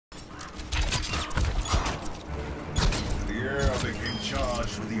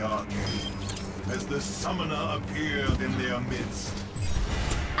The summoner appeared in their midst.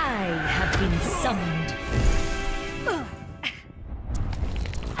 I have been summoned.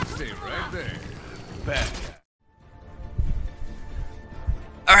 Stay right there. Back.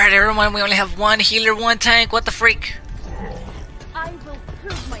 Alright everyone, we only have one healer, one tank, what the freak? I will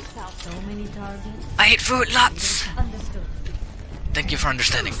prove myself. So many targets. I hate food, lots! Understood. Thank you for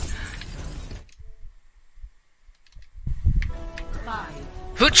understanding. 5,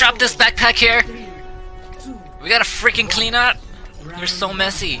 Who dropped this backpack here? 3, 2. We gotta freaking clean up. You're so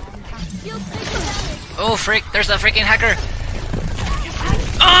messy. Oh freak, there's a freaking hacker.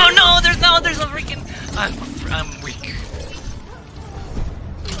 Oh no, there's a freaking... I'm weak.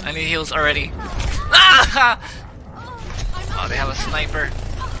 I need heals already. Ah! Oh, they have a sniper.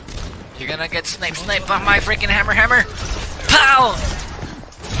 You're gonna get sniped by my freaking hammer. Pow!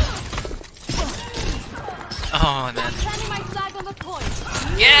 Oh man.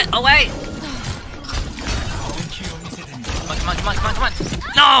 Get away! Come on.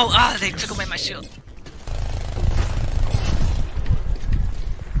 No! Ah, they took away my shield.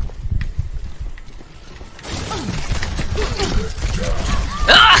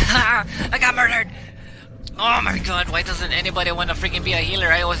 Ah! I got murdered! Oh my god, why doesn't anybody want to freaking be a healer?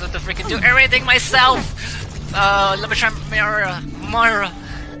 I always have to freaking do everything myself! Let me try Mara.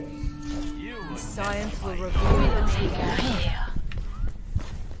 Science will reveal the truth.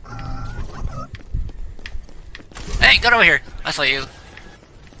 Hey, get over here! I saw you.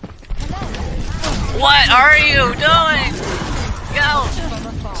 What are you doing? Go!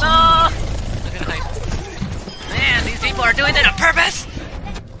 No! Look at hide. Man, these people are doing it on purpose!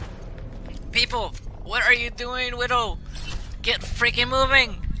 People, what are you doing, Widow? Get freaking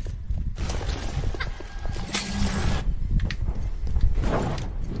moving!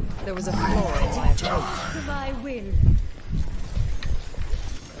 There was a flaw in my approach. To my will.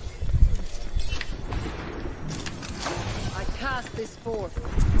 I cast this forth.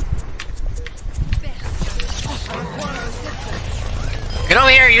 Get over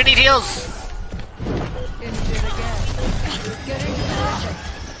here, you need heals!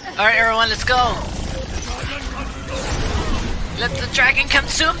 Alright everyone, let's go! Let the dragon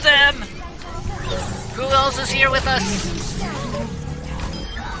consume them! Who else is here with us?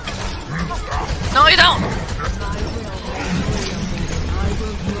 No, you don't!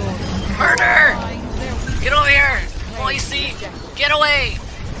 Murder! Get over here! Moisey! Get away!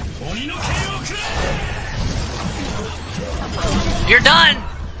 You're done!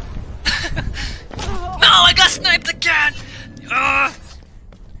 No, I got sniped again! Ugh.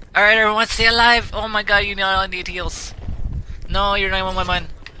 Alright everyone, stay alive! Oh my god, you know I need heals. No, you're not on my mind.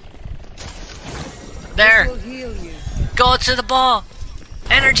 There! Go to the ball!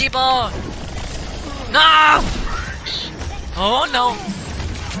 Energy ball! No! Oh no!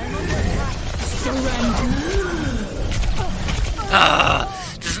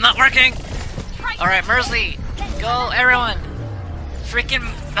 This is not working! Alright, Mercy! Go, everyone! Freaking...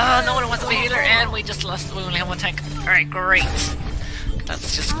 no one wants to be a healer, and we just lost... We only have one tank. Alright, great!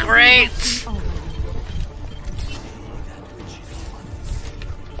 That's just great!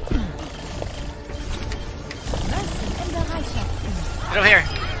 Get over here!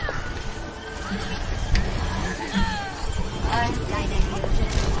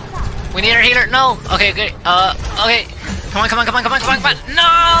 We need our healer! No! Okay, good. Okay. Come on!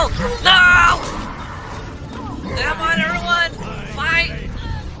 No! No! Come on, everyone! Fight!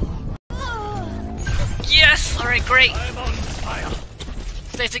 Yes! Alright, great!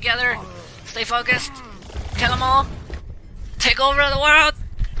 Stay together! Stay focused! Kill them all! Take over the world!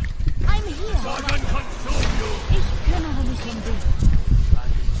 I'm here.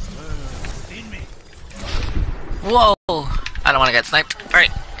 Whoa! I don't want to get sniped.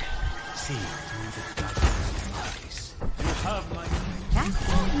 Alright.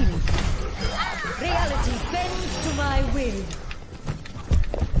 Reality bends to my will.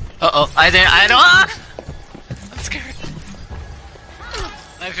 Uh-oh. I don't... Ah! I'm scared.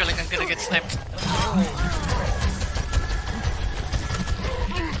 I feel like I'm gonna get sniped.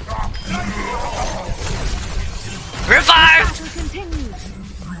 Revived!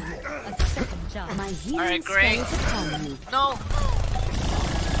 Alright, great. No!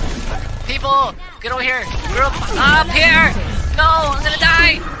 People! Get over here! Group up here! No! I'm gonna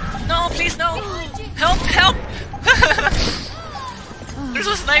die! No, please no! Help! Help! There's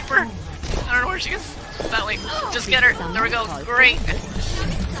a sniper! I don't know where she is. That way. Just get her. There we go. Great!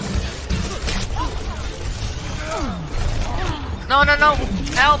 No!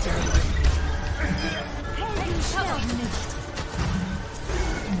 Help!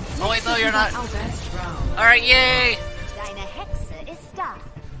 Oh wait, no, you're not. Alright, yay!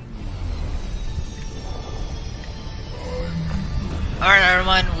 Alright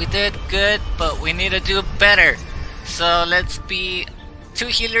everyone, we did good, but we need to do better. So let's be 2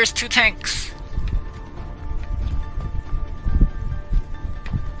 healers, 2 tanks.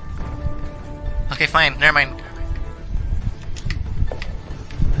 Okay, fine, never mind.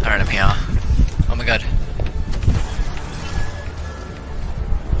 Alright, I'm here. Oh my god.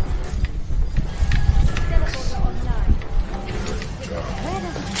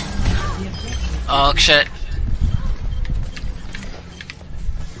 Oh shit.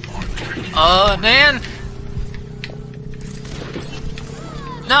 Oh man!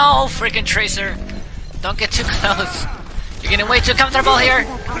 No, freaking Tracer! Don't get too close. You're getting way too comfortable here.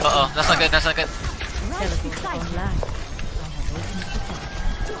 Uh oh, that's not good. That's not good.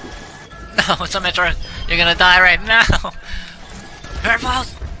 No, Symmetra, you're gonna die right now. Careful!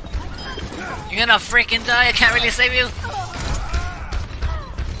 You're gonna freaking die. I can't really save you.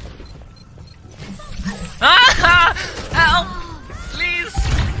 Ah! Help! Please!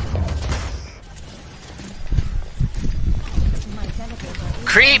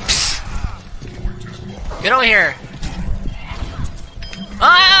 Creeps! Get over here!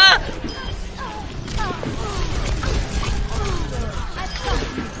 Ah!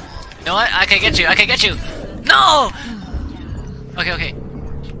 You know what? I can get you. I can get you. No! Okay, okay.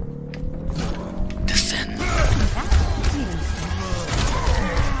 Descend.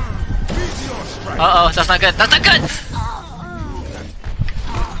 Uh-oh, that's not good. That's not good!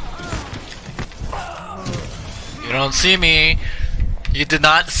 You don't see me. You did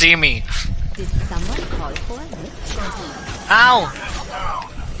not see me. Did someone call for a lift? Ow!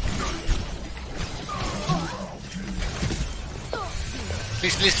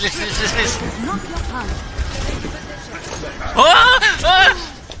 Please, please, please, please, please, please. Not your time. Oh! Ah!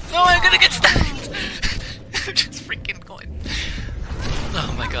 No, I'm gonna get stuck! I'm just freaking going.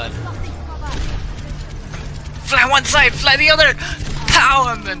 Oh my god. Fly one side, fly the other! Pow!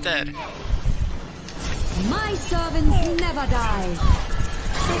 I'm dead. My servants never die.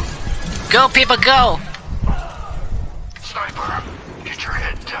 Go, people, go! Sniper, get your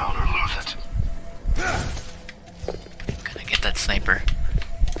head down or lose it. Gonna get that sniper.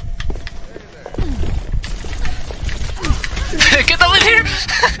 Get over here!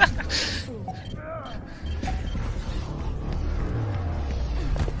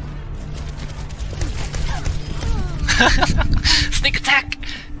 Sneak attack!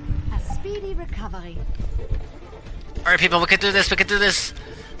 A speedy recovery. Alright people, we can do this, we can do this!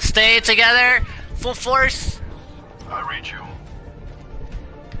 Stay together! Full force! I read you.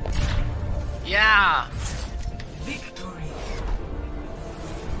 Yeah! Victory!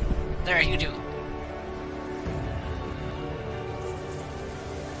 There, you do.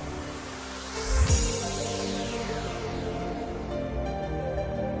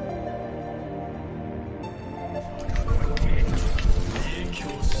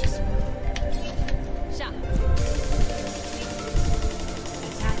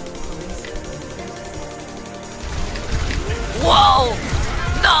 Whoa!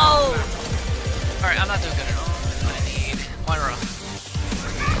 No! Alright, I'm not doing good at all. I need one row.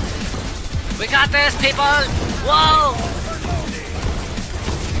 We got this, people! Whoa!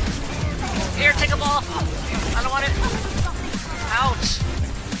 Here, take a ball! I don't want it. Ouch!